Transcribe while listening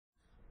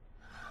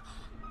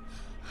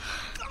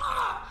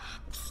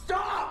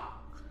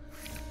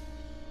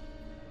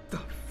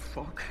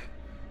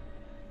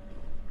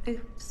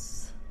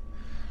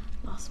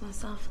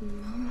lose myself in the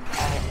moment.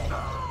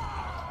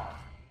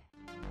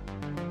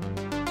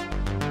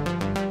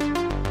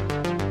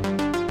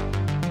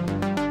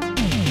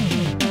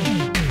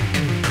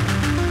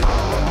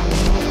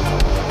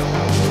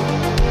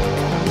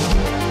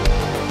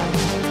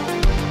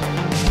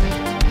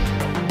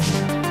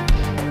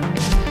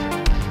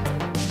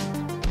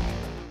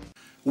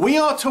 We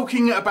are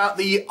talking about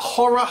the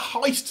horror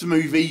heist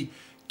movie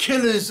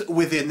Killers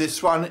Within.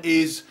 This one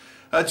is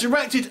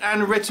directed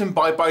and written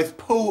by both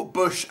Paul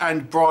Bush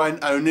and Brian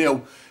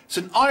O'Neill. It's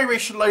an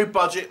Irish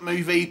low-budget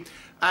movie,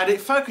 and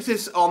it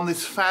focuses on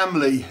this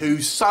family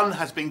whose son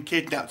has been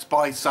kidnapped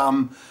by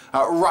some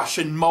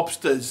Russian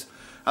mobsters,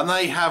 and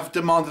they have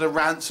demanded a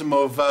ransom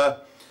of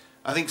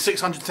I think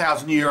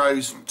 600,000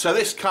 euros. So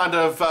this kind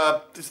of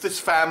this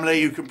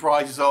family, who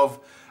comprises of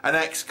an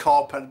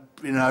ex-cop and,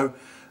 you know,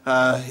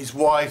 his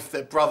wife,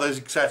 their brothers,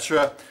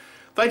 etc.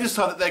 They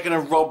decide that they're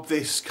going to rob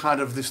this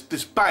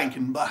this bank,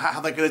 and how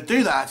they're going to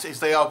do that is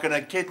they are going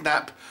to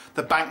kidnap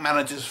the bank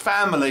manager's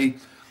family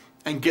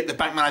and get the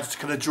bank manager to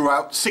kind of draw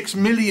out 6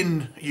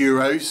 million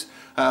euros,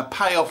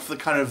 pay off the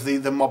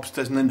the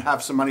mobsters, and then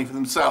have some money for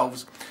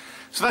themselves.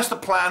 So that's the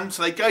plan.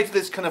 So they go to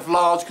this kind of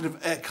large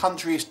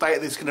country estate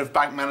of this kind of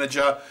bank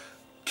manager,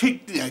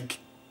 keep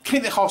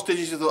the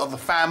hostages of the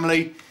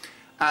family.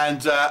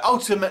 And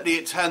ultimately,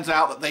 it turns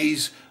out that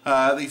these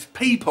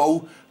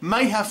people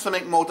may have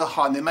something more to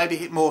hide. There may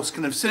be more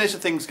kind of sinister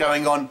things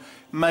going on,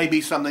 maybe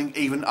something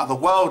even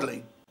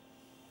otherworldly.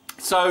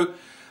 So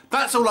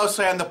that's all I'll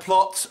say on the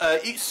plot.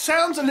 It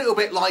sounds a little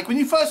bit like, when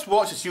you first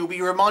watch this, you'll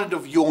be reminded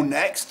of You're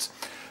Next,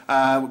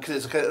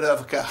 because it's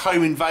like a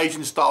home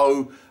invasion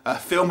style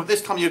film. But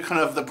this time, you're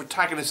the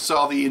protagonists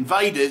are the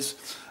invaders,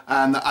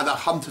 and the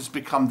hunters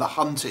become the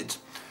hunted.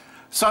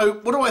 So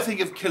what do I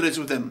think of Killers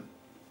Within?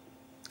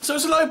 So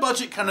it's a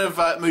low-budget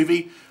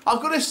movie.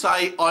 I've got to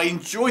say, I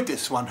enjoyed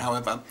this one,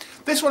 however.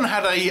 This one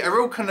had a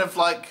real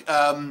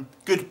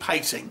good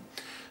pacing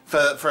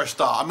for a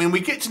start. I mean, we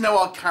get to know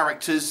our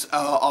characters,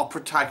 our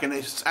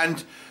protagonists,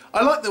 and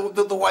I like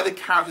the way the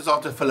characters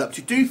are developed.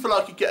 You do feel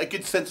like you get a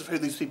good sense of who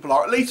these people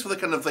are, at least for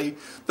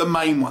the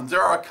main ones.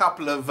 There are a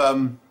couple of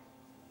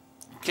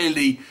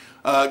clearly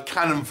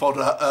cannon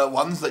fodder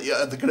ones that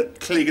are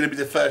clearly going to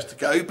be the first to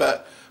go,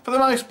 but for the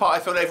most part, I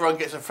feel everyone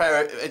gets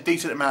a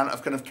decent amount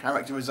of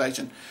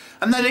characterisation.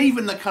 And then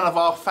even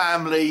our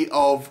family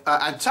of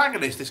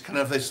antagonists,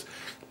 this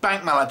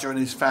bank manager and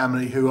his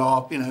family, who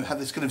are, have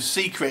this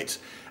secret.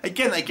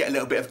 Again, they get a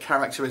little bit of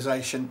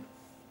characterisation.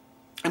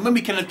 And when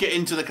we get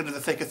into the the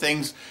thick of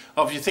things,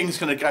 obviously things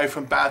go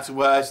from bad to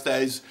worse.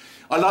 I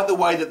like the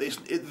way that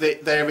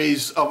there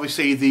is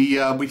obviously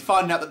we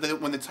find out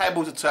that when the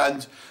tables are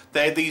turned,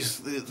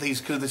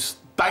 this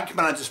bank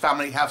manager's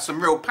family have some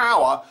real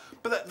power.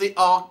 But that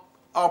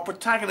our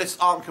protagonists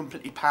aren't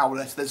completely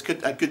powerless. There's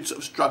a good sort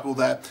of struggle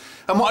there.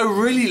 And what I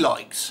really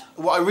liked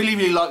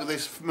of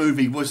this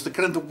movie was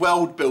the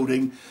world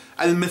building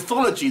and the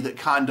mythology that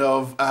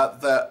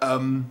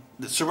that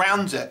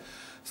surrounds it.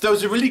 So there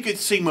was a really good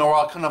scene where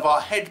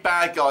our head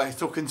bad guy is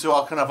talking to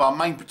our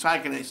main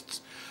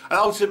protagonists, and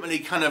ultimately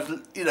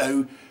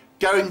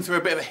going through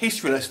a bit of a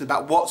history lesson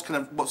about what's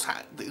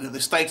the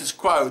status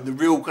quo and the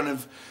real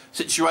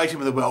situation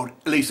with the world,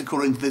 at least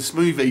according to this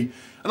movie.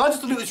 And I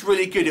just thought it was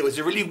really good. It was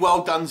a really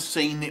well done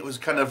scene. It was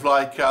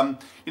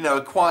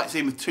a quiet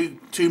scene with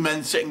two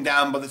men sitting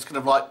down by this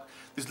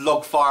this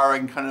log fire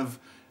and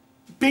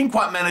being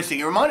quite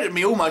menacing. It reminded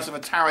me almost of a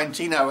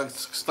Tarantino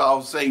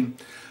style scene.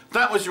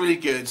 That was really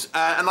good,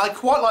 and I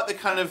quite like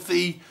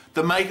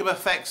the makeup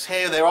effects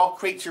here. There are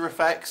creature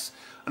effects,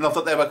 and I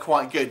thought they were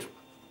quite good.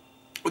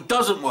 It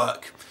doesn't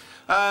work.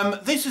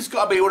 This has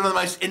got to be one of the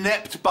most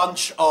inept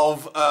bunch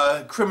of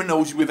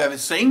criminals we've ever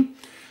seen.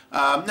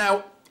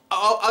 Now,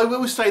 I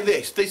will say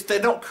this: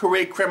 they're not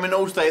career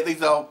criminals.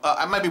 These are,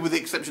 maybe with the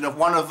exception of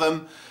one of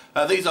them,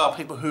 these are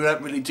people who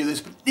don't really do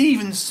this. But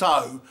even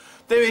so,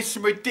 there is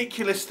some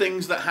ridiculous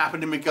things that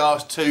happen in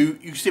regards to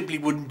you simply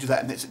wouldn't do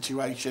that in that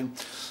situation.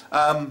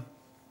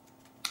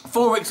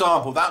 For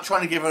example, without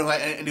trying to give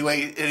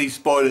away any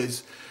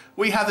spoilers,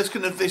 we have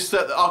this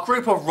our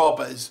group of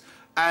robbers.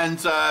 And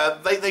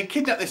they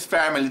kidnap this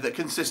family that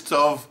consists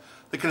of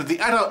the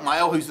adult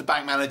male, who's the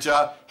bank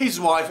manager, his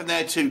wife, and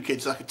their 2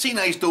 kids, like a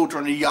teenage daughter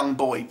and a young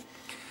boy.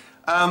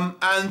 One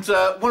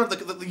of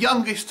the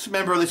youngest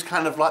member of this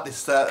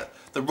the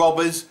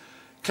robbers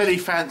clearly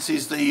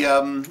fancies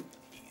the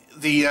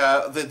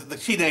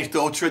teenage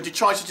daughter and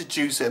tries to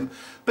seduce him.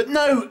 But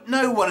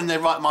no one in their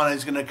right mind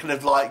is going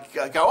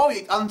to go, oh,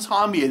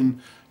 untie me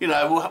and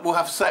we'll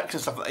have sex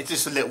and stuff like that. It's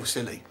just a little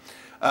silly.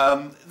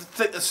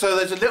 So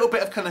there's a little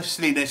bit of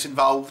silliness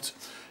involved,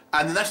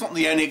 and then that's not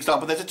the only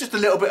example. There's just a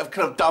little bit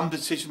of dumb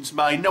decisions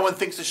made. No one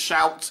thinks to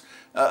shout,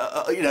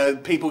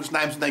 people's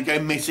names when they go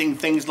missing,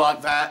 things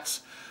like that.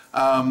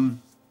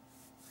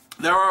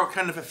 There are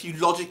a few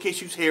logic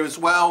issues here as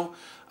well.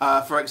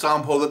 For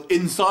example, that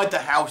inside the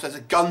house there's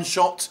a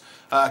gunshot.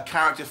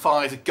 Character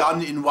fires a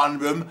gun in one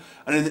room,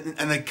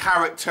 and a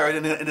character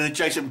in an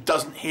adjacent room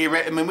doesn't hear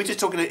it. I mean, we're just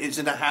talking it's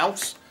in a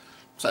house.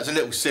 So it's a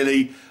little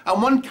silly.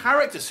 And one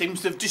character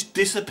seems to have just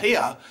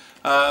disappear.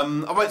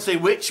 I won't say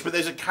which, but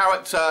there's a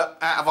character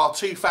out of our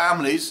two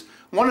families,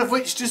 one of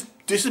which just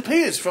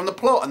disappears from the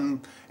plot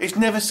and is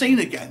never seen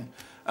again.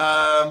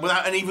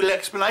 Without any real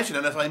explanation.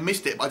 I don't know if I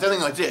missed it, but I don't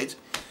think I did.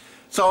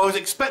 So I was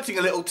expecting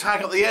a little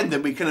tag at the end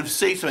and we kind of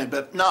see something,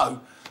 but no.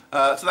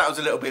 So that was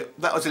a little bit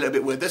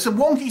weird. There's some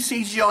wonky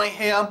CGI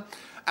here,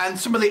 and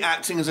some of the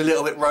acting is a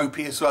little bit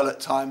ropey as well at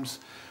times.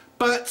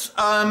 But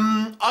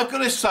I've got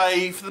to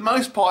say, for the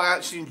most part, I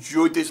actually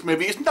enjoyed this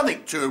movie. It's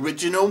nothing too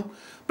original,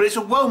 but it's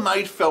a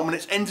well-made film and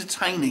it's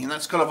entertaining, and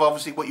that's kind of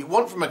obviously what you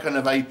want from a kind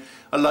of a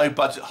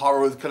low-budget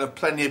horror with kind of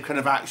plenty of kind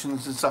of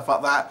actions and stuff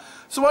like that.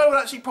 So I would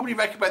actually probably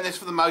recommend this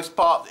for the most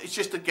part. It's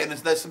just, again,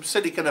 there's some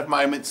silly kind of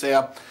moments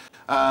here.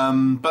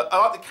 But I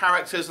like the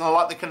characters and I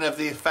like the kind of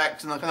the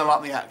effect and I kind of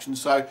like the action.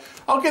 So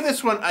I'll give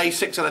this one a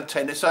 6 out of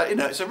 10. It's a,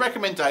 it's a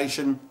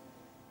recommendation.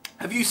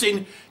 Have you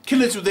seen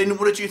Killers Within?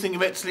 What did you think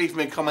of it? Leave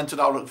me a comment and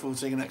I'll look forward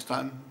to seeing you next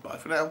time. Bye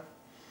for now.